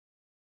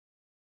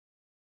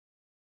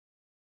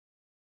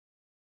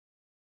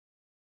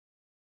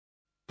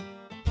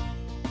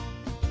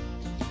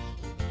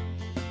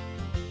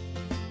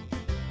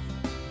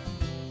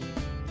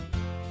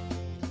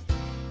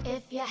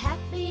you're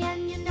happy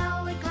and you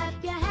know it,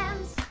 clap your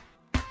hands.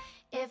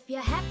 If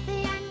you're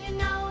happy and you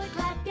know it,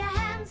 clap your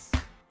hands.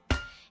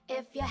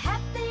 If you're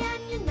happy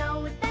and you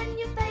know it, then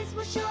your face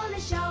will surely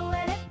show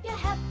it. If you're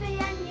happy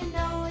and you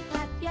know it,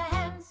 clap your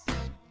hands.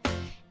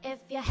 If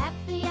you're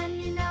happy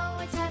and you know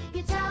it, tap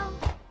your toe.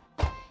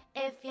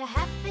 If you're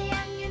happy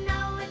and you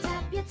know it,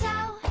 tap your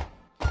toe.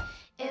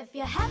 If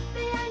you're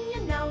happy and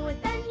you know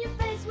it, then your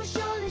face will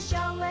surely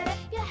show it.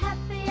 If you're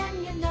happy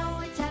and you know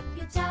it, tap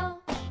your toe.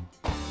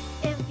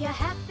 If you're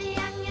happy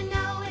and you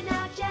know it,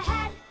 nod your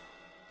head.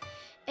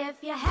 If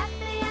you're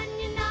happy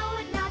and you know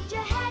it, nod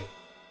your head.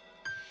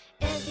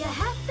 If you're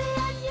happy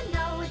and you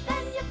know it,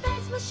 then your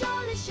face will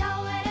surely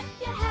show it.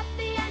 If you're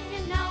happy and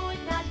you know it,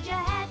 nod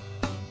your head.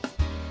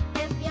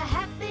 If you're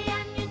happy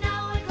and you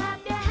know it,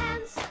 clap your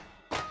hands.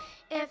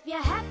 If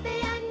you're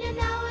happy and you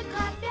know it,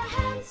 clap your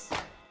hands.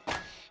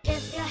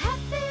 If you're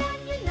happy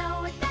and you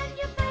know it, then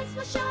your face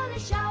will surely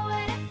show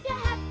it. If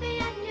you're happy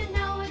and you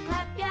know it,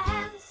 clap your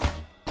hands.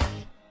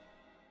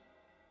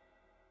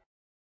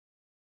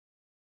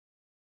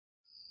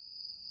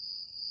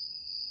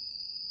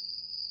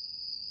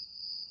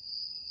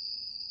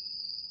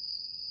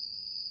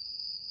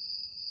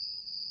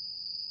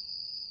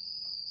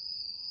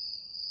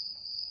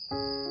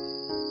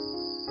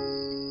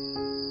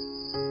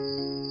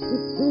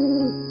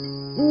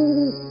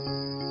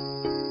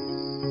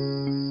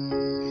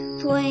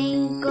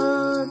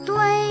 Twinkle,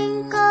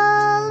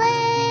 twinkle,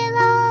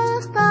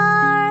 little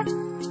star,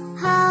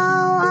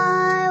 how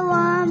I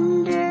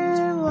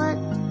wonder what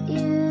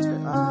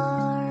you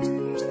are.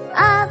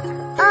 Up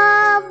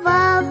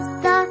above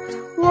the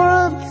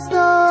world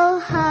so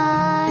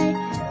high,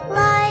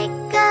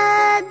 like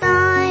a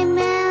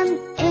diamond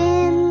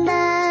in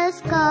the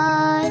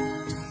sky.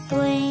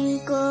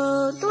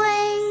 Twinkle,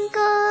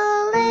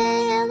 twinkle,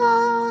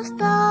 little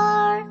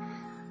star,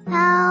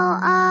 how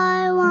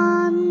I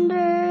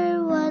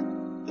wonder what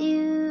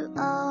you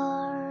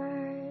are.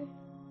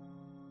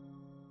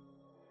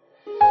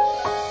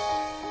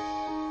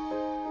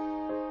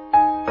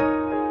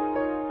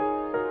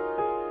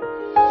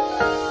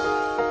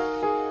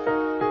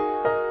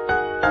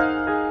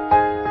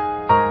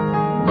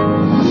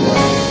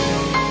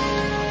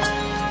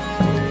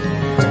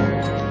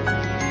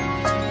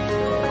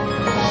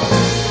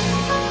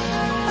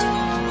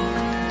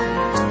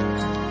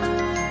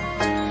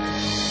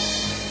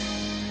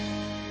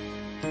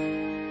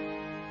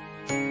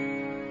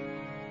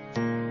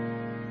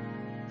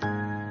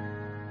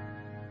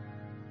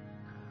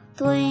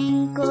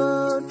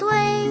 Twinkle,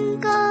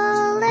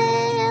 twinkle,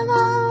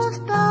 little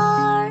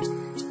star,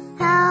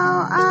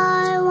 how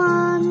I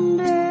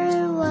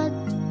wonder what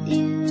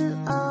you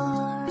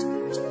are.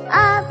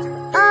 Up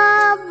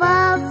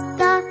above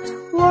the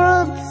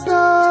world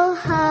so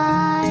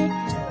high,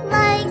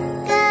 like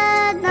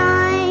a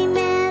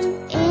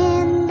diamond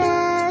in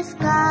the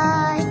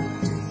sky.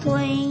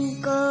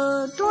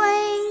 Twinkle,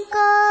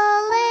 twinkle,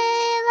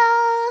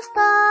 little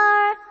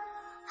star,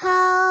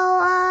 how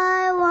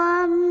I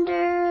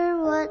wonder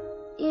what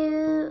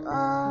you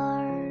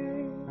are.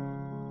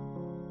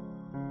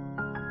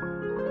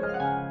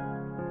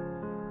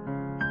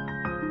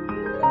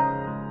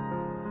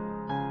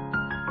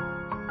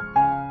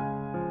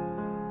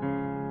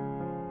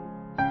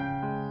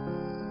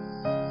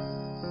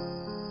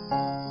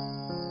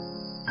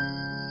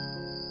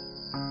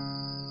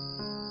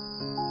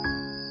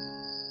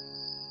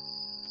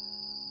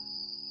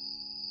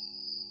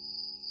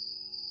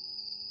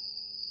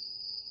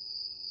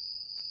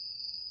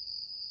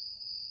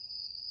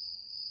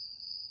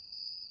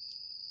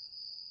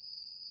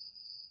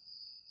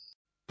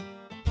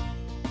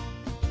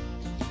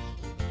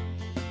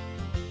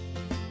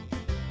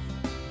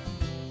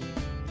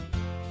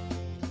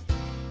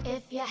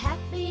 If you're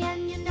happy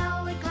and you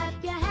know it,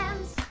 clap your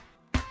hands.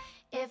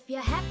 If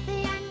you're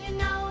happy and you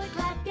know it,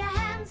 clap your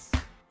hands.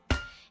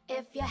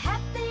 If you're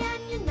happy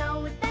and you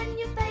know it, then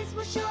your face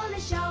will surely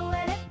show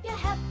it. If you're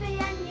happy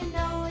and you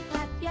know it,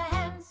 clap your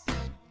hands.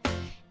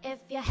 If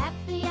you're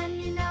happy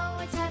and you know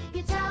it, tap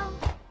your toe.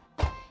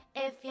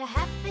 If you're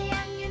happy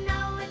and you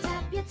know it,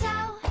 tap your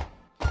toe.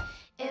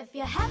 If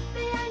you're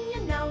happy and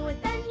you know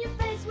it, then your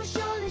face will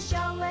surely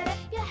show it.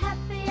 If you're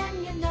happy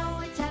and you know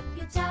it, tap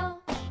your toe.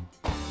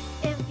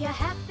 If you're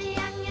happy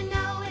and you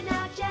know it,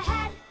 nod your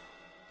head.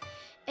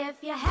 If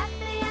you're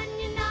happy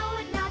and you know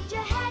it, nod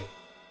your head.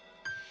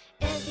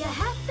 If you're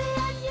happy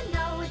and you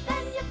know it,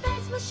 then your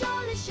face will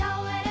surely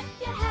show it.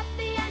 If you're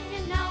happy and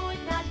you know it,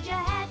 nod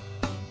your head.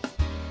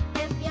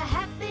 If you're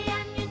happy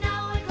and you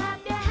know it,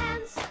 clap your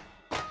hands.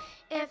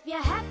 If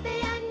you're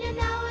happy and you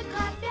know it,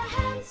 clap your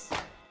hands.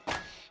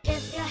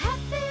 If you're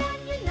happy and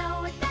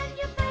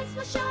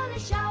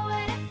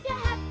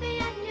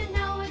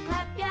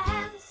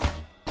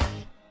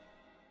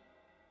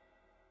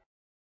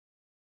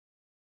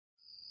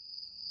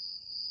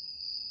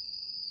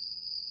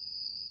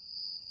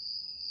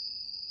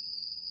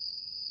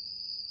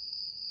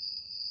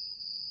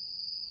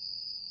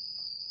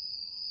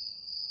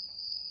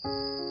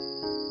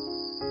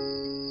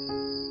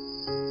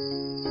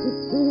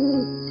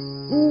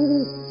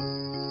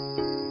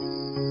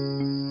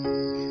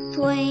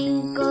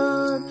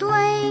Twinkle,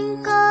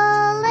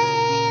 twinkle,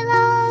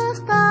 little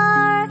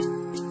star,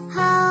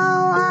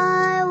 how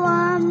I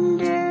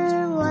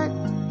wonder what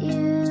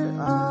you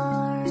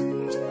are.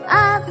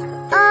 Up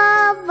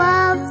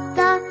above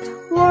the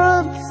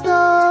world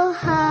so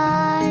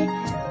high,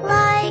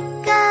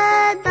 like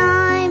a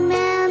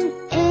diamond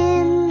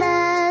in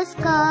the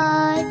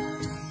sky.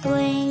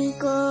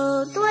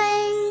 Twinkle,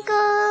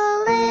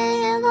 twinkle,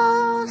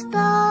 little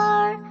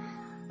star,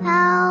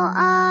 how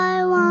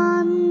I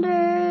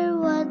wonder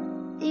what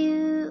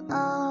you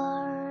are.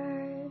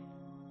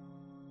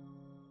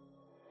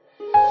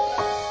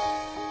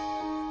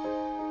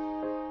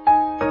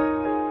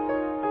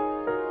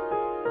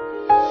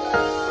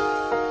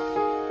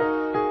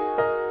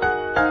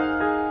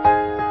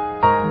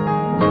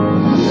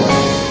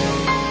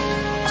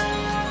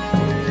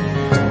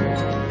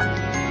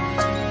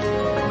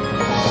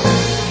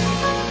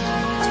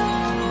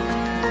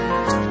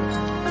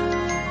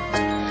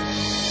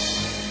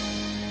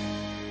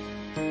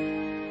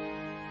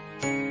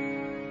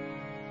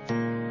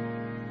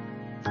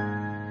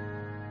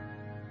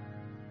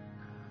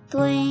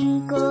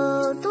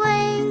 Twinkle,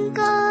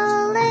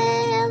 twinkle,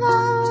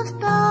 little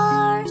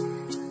star,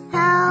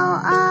 how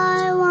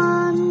I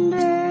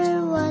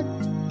wonder what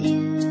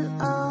you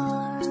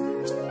are.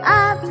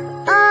 Up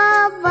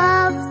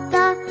above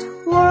the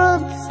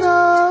world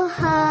so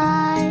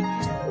high,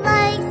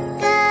 like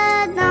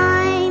a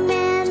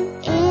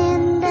diamond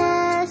in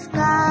the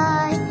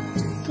sky.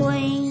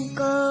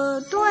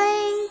 Twinkle,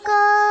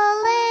 twinkle,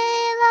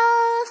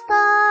 little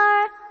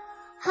star,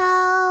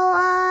 how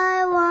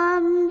I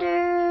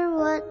wonder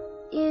what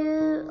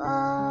you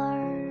are.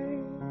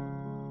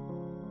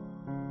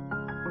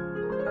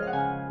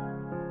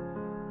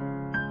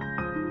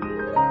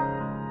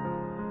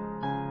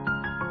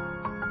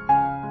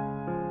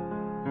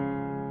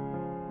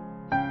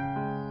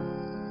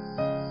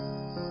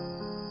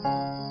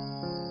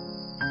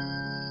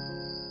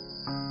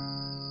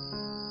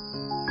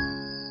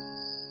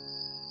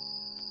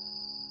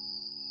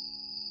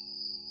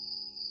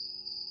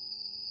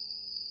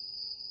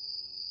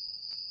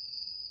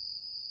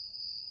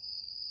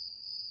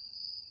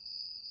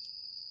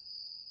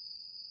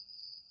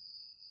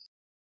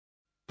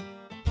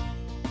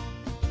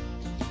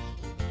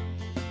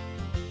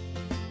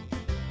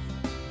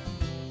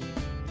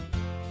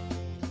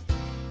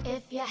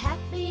 If you're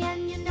happy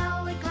and you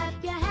know it,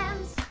 clap your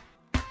hands.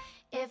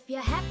 If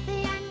you're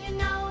happy and you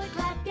know it,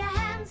 clap your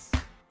hands.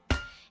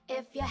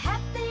 If you're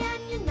happy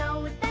and you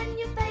know it, then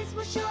your face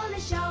will surely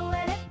show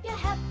it. If you're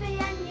happy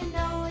and you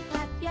know it,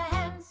 clap your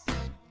hands.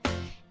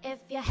 If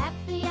you're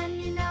happy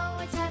and you know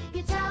it, tap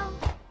your toe.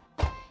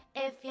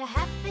 If you're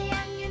happy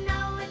and you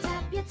know it,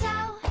 tap your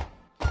toe.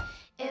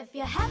 If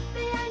you're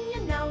happy and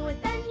you know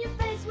it, then your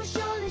face will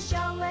surely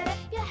show it.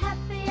 If you're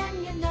happy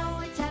and you know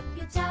it, tap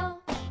your toe.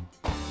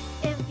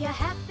 If you're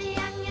happy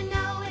and you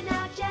know it,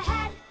 nod your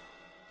head.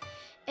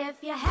 If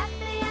you're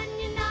happy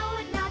and you know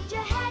it, nod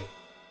your head.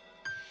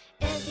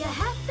 If you're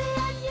happy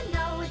and you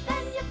know it,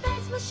 then your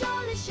face will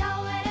surely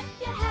show it.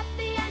 If you're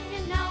happy and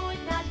you know it,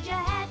 nod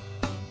your head.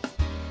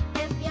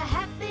 If you're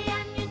happy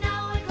and you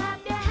know it,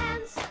 clap your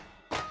hands.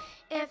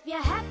 If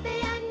you're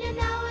happy and you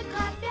know it,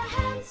 clap your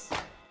hands.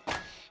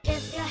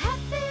 If you're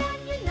happy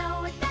and you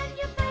know it, then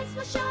your face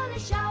will surely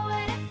show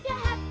it. If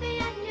you're happy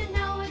and you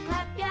know it,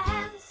 clap your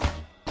hands.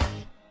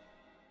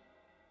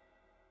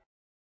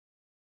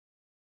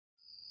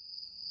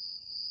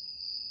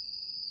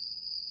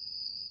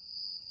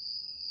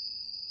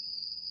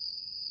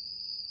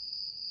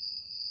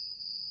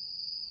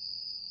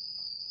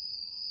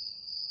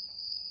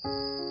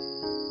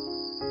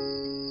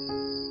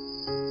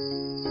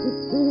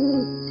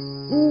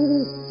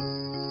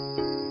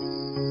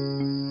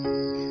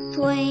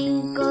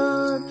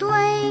 Twinkle,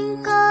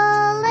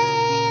 twinkle,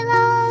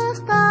 little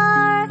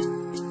star,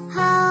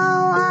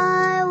 how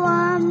I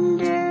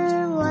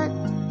wonder what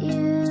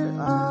you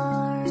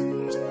are.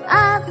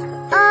 Up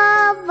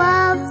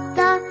above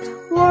the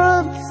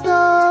world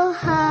so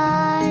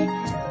high,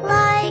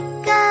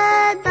 like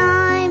a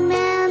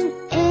diamond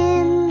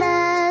in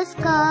the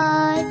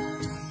sky.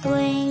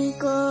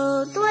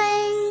 Twinkle,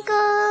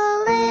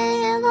 twinkle,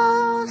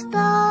 little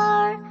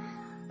star,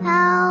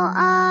 how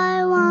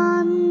I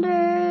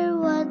wonder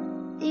what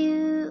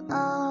you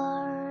are.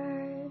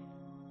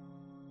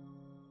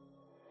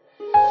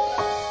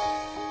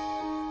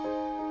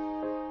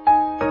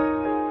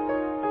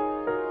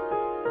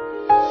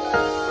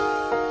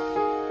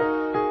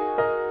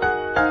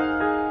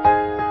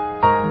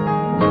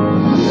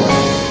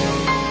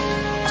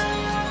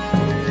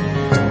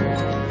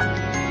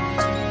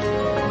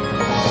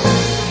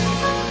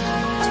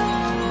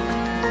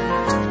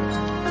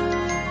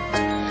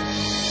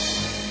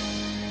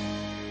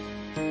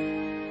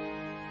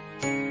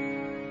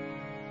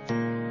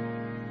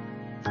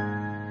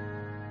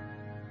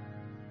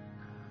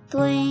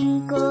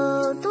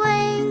 Twinkle,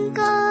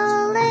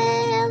 twinkle,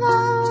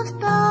 little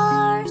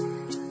star,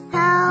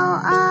 how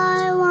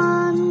I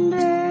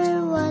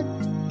wonder what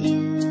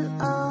you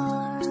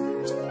are.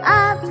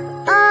 Up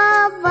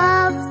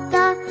above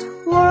the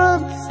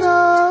world so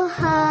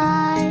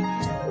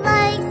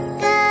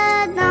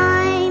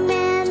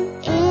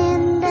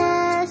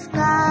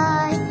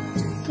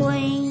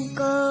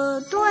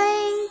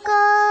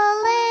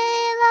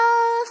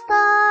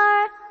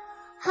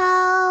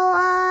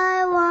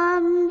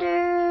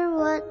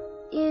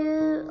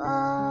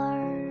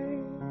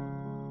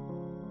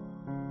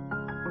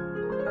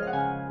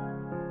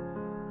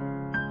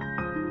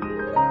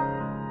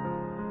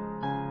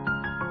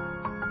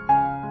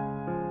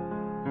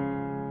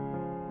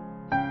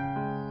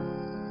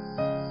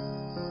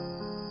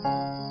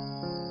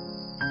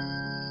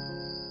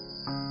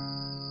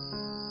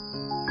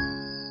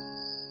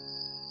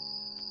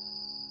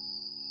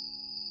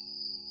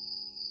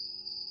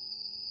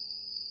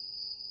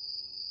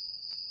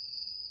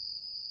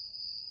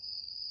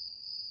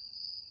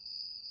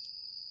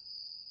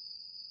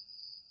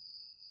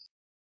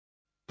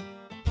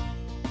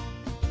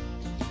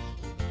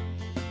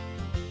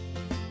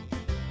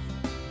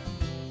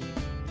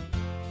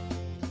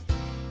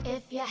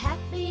If you're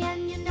happy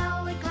and you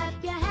know it,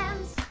 clap your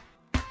hands.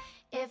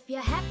 If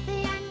you're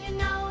happy and you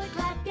know it,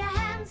 clap your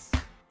hands.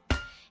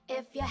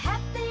 If you're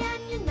happy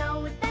and you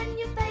know it, then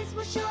your face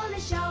will surely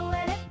show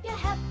it. If you're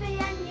happy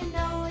and you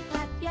know it,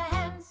 clap your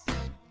hands.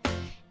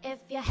 If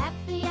you're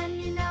happy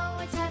and you know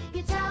it, tap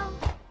your toe.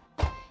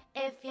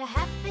 If you're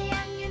happy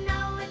and you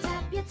know it,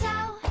 tap your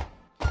toe.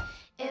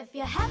 If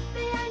you're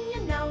happy and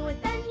you know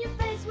it, then your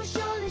face will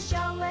surely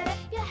show it.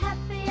 If you're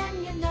happy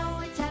and you know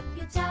it, tap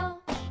your toe.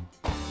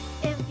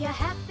 If you're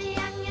happy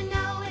and you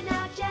know it,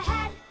 nod your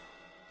head.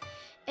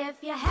 If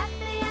you're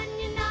happy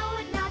and you know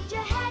it, nod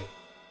your head.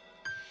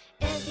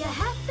 If you're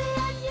happy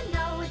and you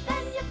know it,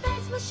 then your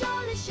face will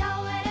surely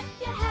show it.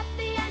 If you're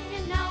happy and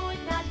you know it,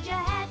 nod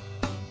your head.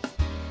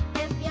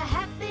 If you're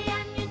happy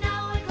and you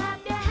know it,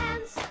 clap your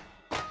hands.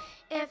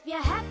 If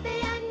you're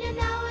happy and you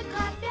know it,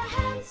 clap your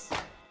hands.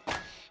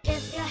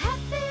 If you're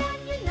happy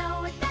and you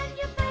know it, then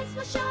your face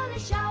will surely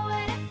show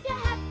it. If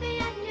you're happy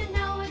and you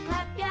know it,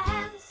 clap your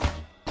hands.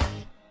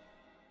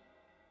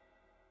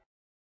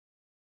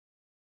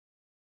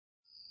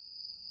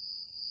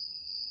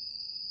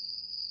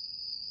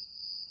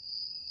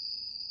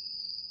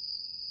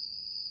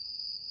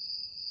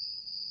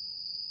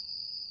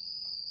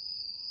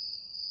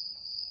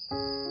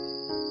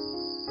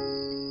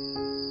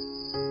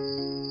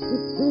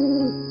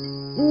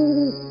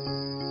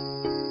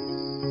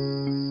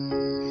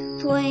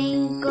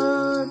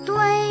 Twinkle,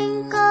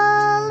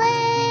 twinkle,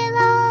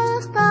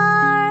 little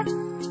star,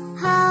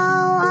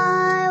 how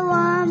I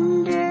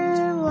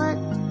wonder what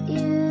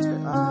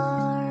you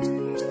are.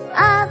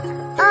 Up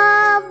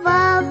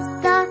above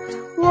the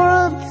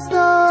world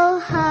so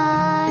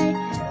high,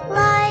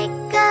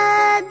 like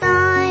a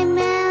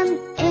diamond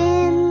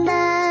in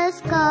the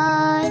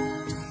sky.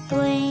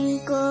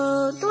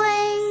 Twinkle,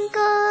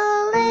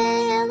 twinkle,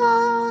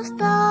 little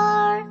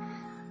star,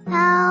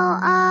 how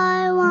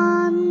I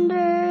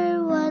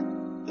wonder what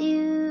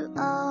you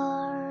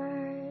are.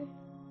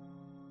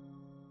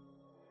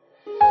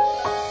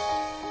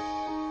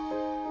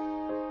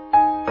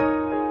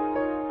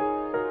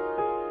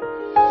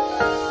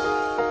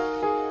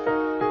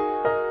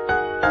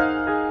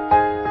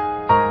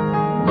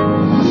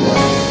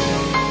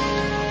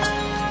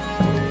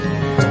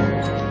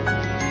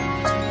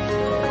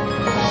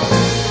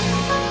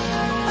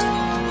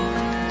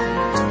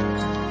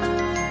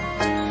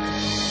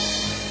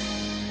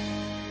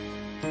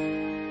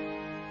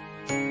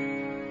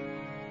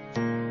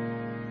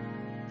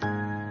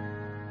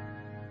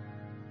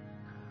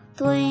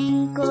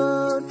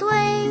 Twinkle,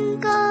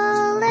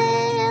 twinkle,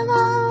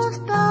 little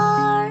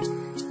star,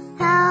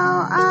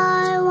 how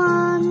I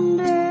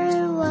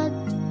wonder what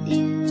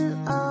you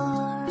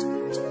are.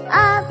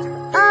 Up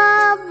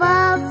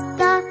above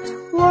the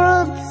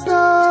world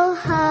so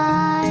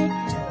high,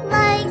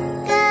 like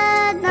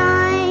a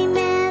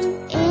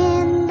diamond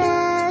in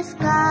the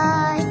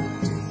sky.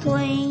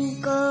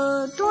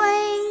 Twinkle,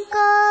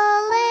 twinkle,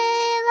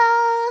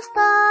 little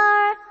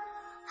star,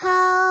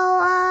 how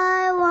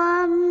I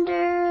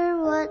wonder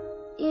what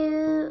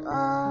you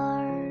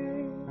are.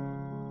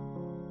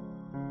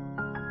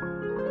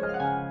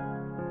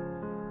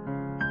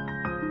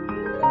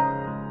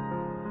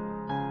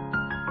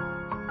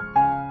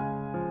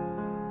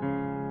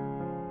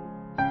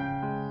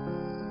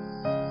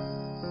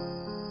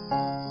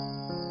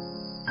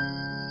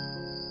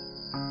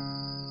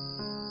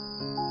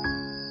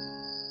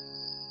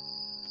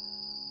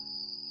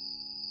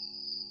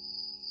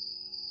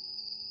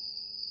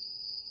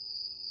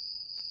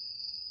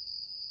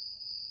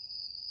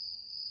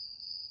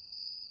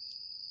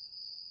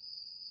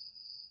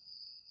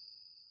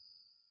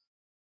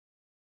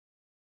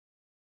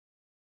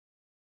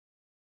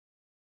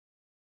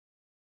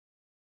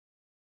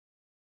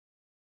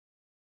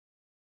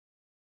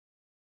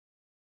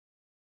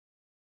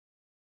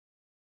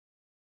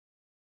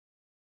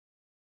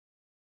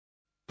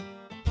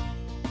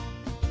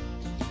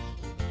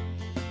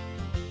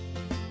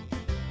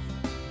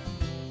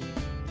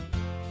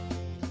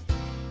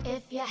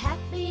 If you're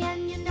happy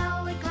and you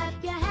know it,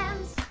 clap your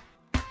hands.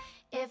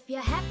 If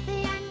you're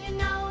happy and you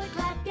know it,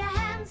 clap your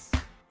hands.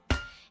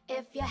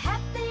 If you're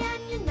happy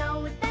and you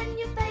know it, then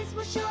your face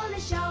will surely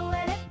show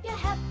it. If you're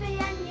happy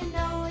and you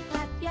know it,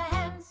 clap your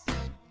hands.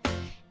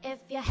 If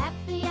you're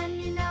happy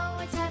and you know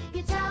it, tap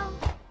your toe.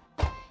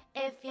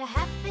 If you're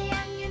happy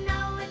and you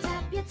know it,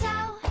 tap your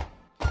toe.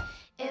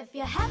 If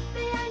you're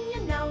happy and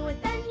you know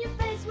it, then your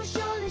face will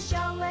surely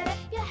show it.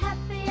 If you're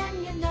happy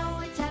and you know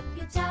it, tap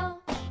your toe.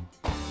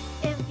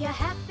 If you're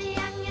happy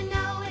and you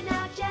know it,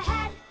 nod your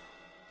head.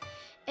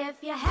 If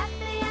you're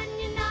happy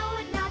and you know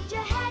it, nod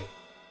your head.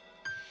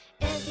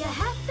 If you're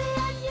happy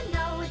and you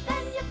know it,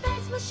 then your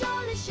face will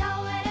surely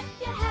show it.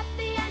 If you're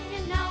happy and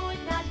you know it,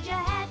 nod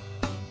your head.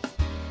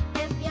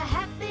 If you're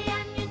happy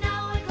and you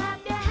know it,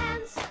 clap your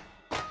hands.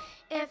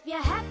 If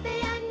you're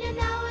happy and you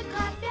know it,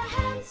 clap your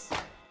hands.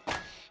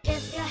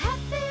 If you're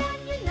happy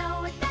and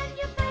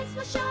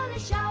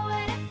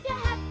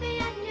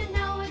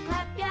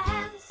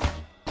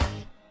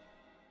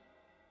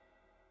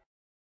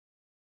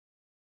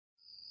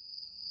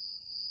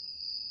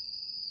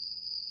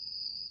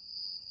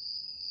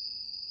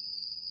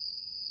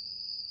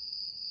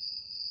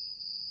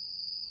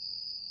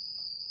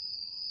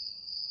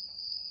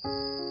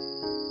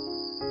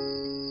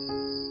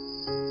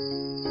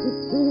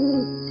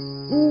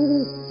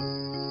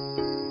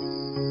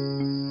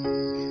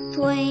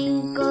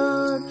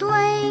Twinkle,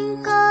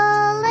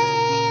 twinkle,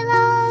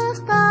 little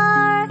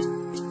star,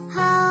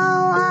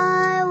 how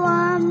I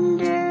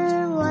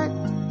wonder what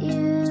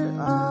you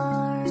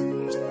are.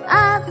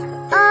 Up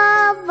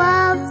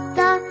above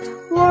the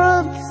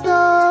world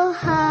so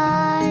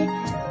high,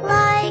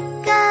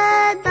 like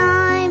a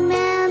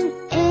diamond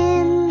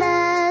in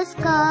the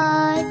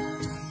sky.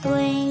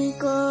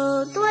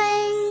 Twinkle,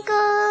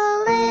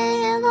 twinkle,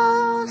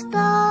 little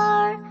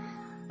star,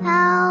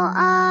 how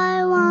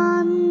I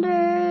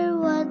wonder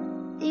what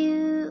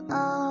you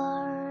are.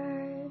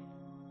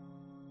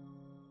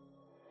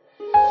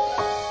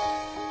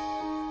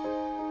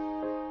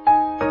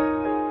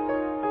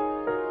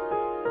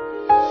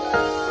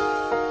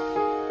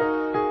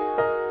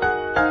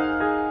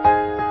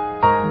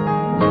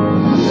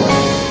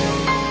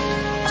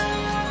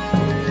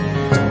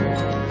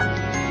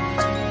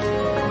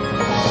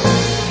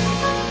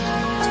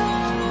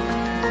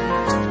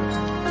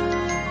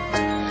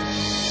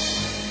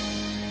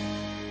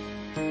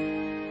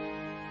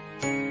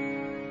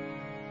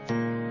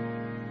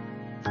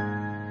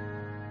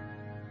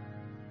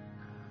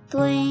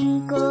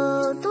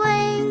 Twinkle,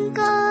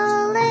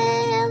 twinkle,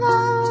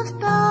 little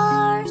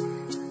star,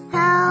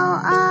 how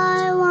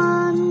I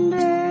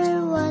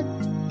wonder what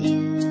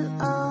you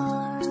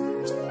are.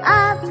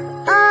 Up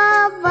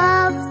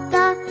above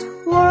the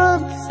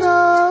world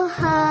so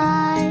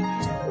high,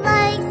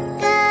 like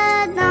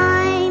a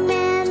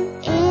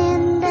diamond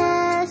in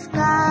the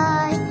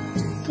sky.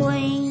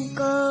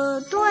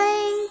 Twinkle,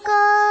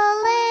 twinkle,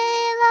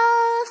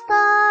 little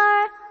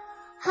star,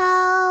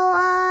 how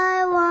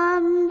I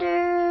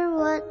wonder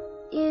what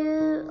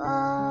you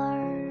are.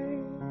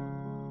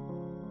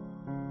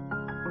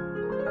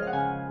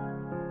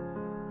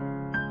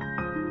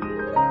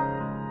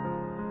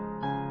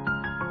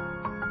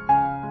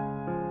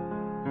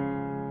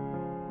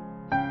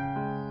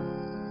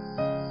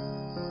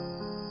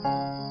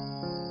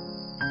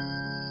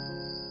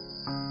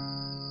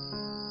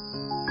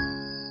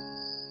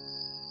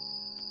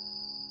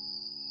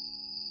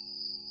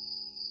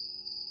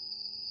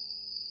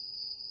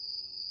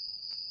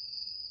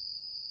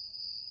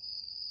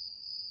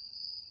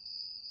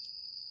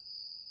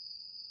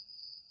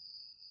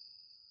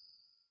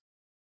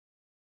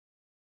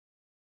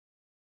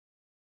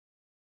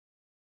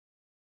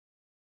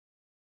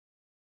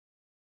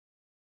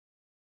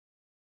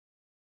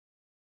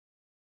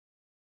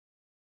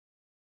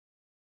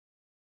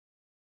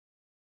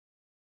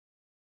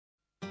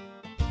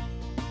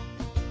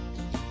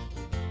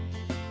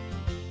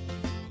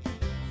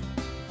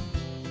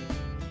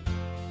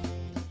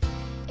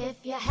 If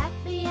you're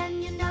happy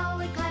and you know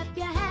it, clap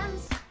your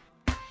hands.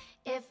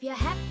 If you're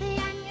happy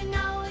and you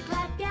know it,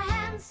 clap your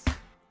hands.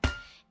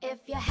 If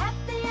you're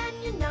happy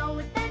and you know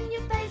it, then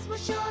your face will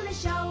surely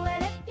show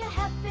it. If you're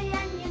happy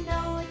and you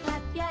know it,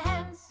 clap your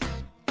hands.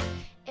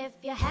 If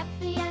you're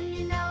happy and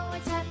you know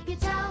it, tap your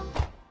toe.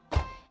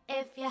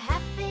 If you're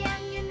happy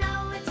and you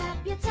know it,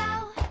 tap your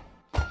toe.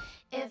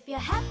 If you're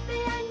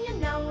happy and you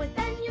know it,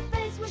 then your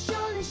face will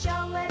surely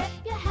show it.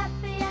 If you're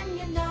happy and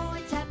you know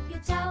it, tap your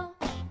toe.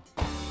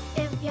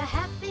 If you're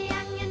happy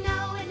and you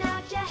know it,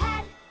 nod your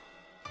head.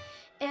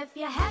 If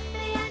you're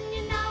happy and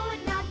you know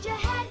it, nod your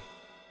head.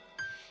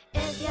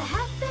 If you're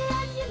happy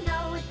and you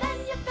know it, then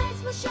your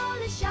face will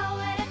surely show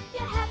it. If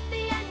you're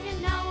happy and you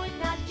know it,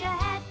 nod your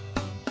head.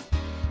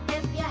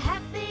 If you're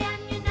happy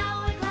and you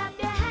know it, clap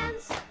your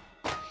hands.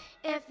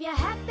 If you're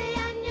happy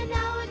and you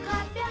know it,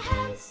 clap your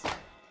hands.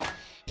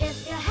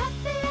 If you're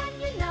happy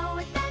and you know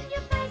it, then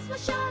your face will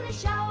surely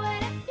show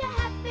it. If you're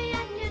happy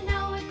and you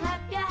know it,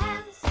 clap your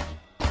hands.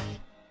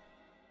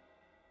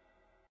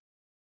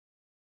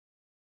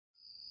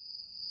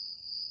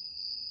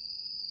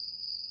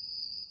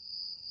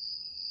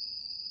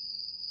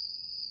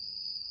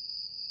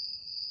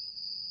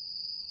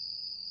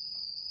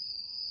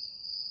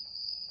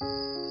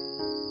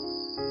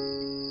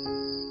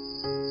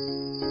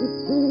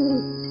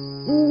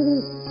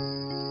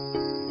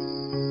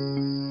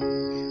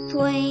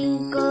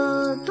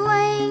 Twinkle,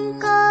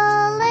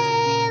 twinkle,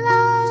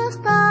 little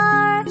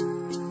star,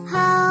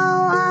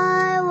 how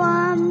I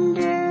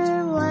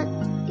wonder what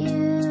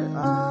you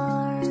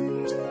are.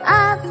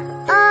 Up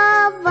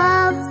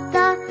above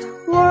the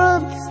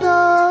world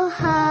so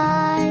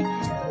high,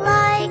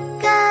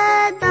 like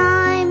a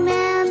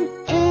diamond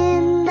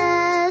in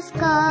the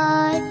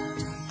sky.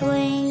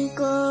 Twinkle,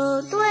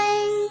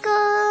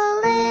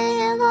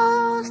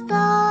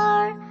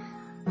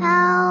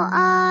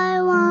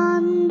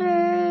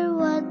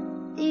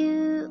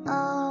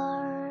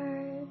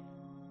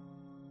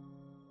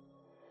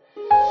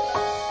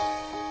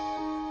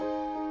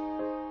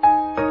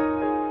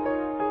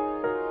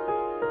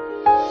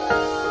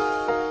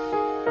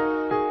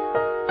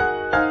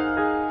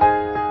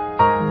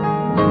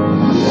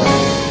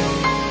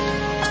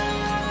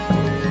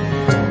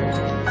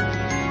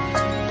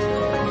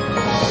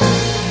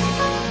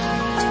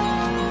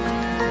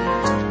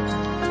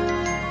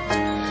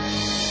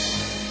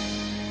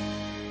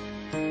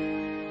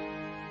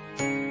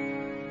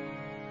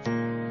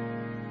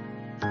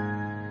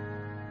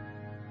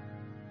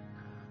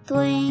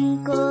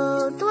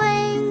 Twinkle,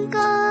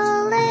 twinkle,